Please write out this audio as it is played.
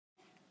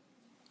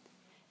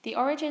The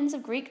origins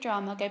of Greek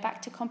drama go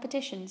back to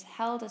competitions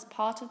held as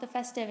part of the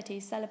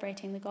festivities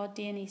celebrating the god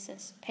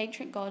Dionysus,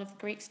 patron god of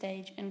the Greek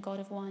stage and god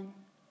of wine.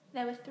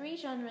 There were 3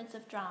 genres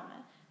of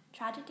drama: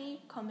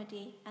 tragedy,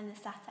 comedy, and the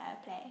satire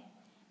play.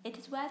 It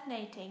is worth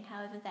noting,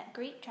 however, that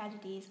Greek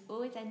tragedies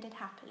always ended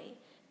happily,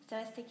 so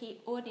as to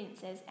keep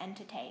audiences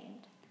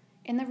entertained.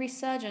 In the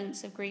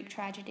resurgence of Greek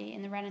tragedy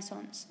in the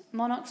Renaissance,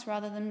 monarchs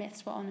rather than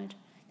myths were honoured.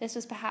 This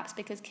was perhaps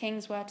because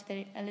kings were to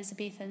the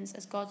Elizabethans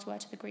as gods were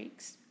to the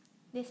Greeks.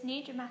 This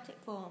new dramatic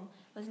form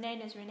was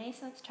known as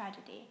Renaissance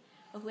tragedy,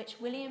 of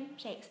which William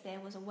Shakespeare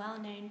was a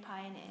well-known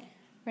pioneer.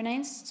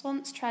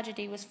 Renaissance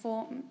tragedy was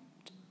formed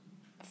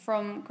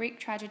from Greek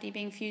tragedy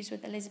being fused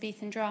with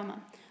Elizabethan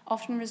drama,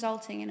 often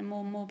resulting in a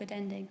more morbid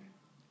ending.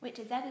 Which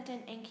is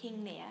evident in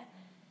King Lear.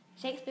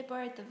 Shakespeare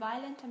borrowed the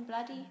violent and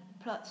bloody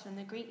plots from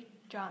the Greek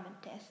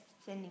dramatist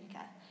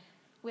Seneca,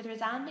 with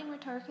resounding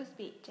rhetorical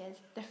speeches,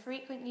 the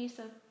frequent use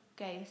of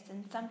ghosts,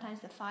 and sometimes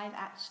the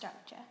 5-act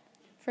structure.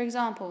 For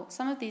example,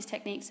 some of these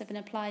techniques have been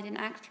applied in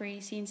Act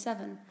 3, Scene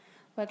 7,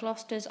 where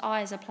Gloucester's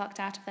eyes are plucked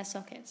out of their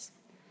sockets.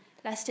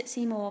 Lest it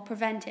see more,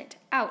 prevent it.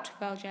 Out,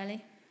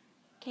 Valgelli.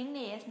 King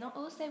Lear is not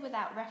also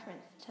without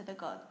reference to the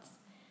gods.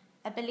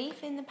 A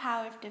belief in the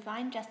power of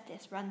divine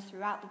justice runs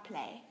throughout the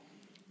play.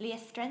 Lear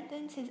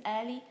strengthens his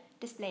early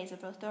displays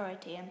of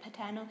authority and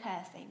paternal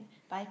cursing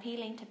by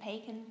appealing to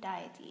pagan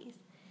deities.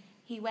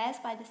 He wears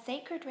by the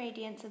sacred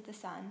radiance of the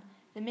sun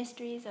the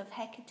mysteries of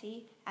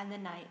Hecate and the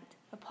night,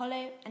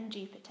 Apollo and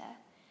Jupiter.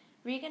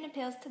 Regan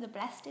appeals to the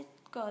blessed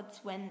gods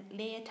when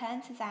Lear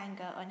turns his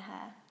anger on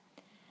her.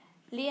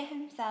 Lear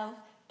himself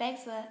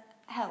begs for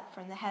help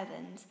from the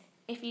heavens.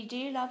 If you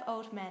do love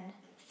old men,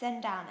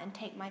 send down and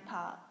take my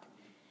part,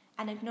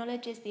 and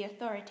acknowledges the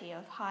authority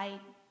of high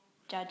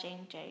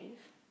judging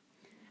Jove.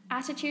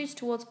 Attitudes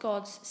towards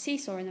gods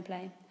seesaw in the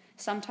play.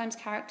 Sometimes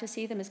characters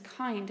see them as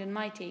kind and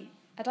mighty,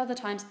 at other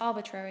times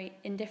arbitrary,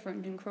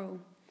 indifferent and cruel.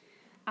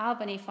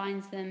 Albany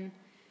finds them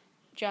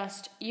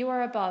just, you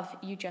are above,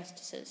 you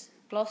justices.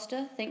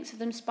 Gloucester thinks of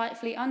them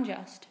spitefully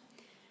unjust.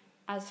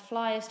 As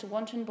flies to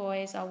wanton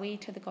boys are we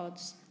to the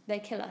gods. They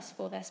kill us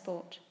for their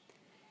sport.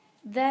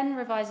 Then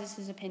revises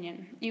his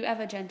opinion, you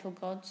ever gentle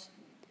gods.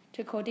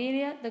 To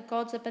Cordelia the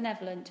gods are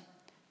benevolent.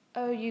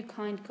 O you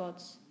kind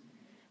gods.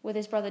 With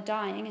his brother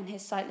dying and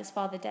his sightless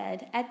father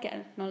dead, Edgar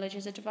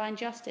acknowledges a divine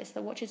justice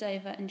that watches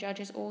over and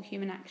judges all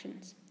human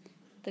actions.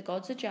 The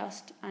gods are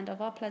just, and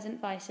of our pleasant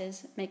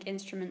vices make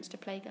instruments to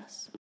plague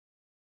us.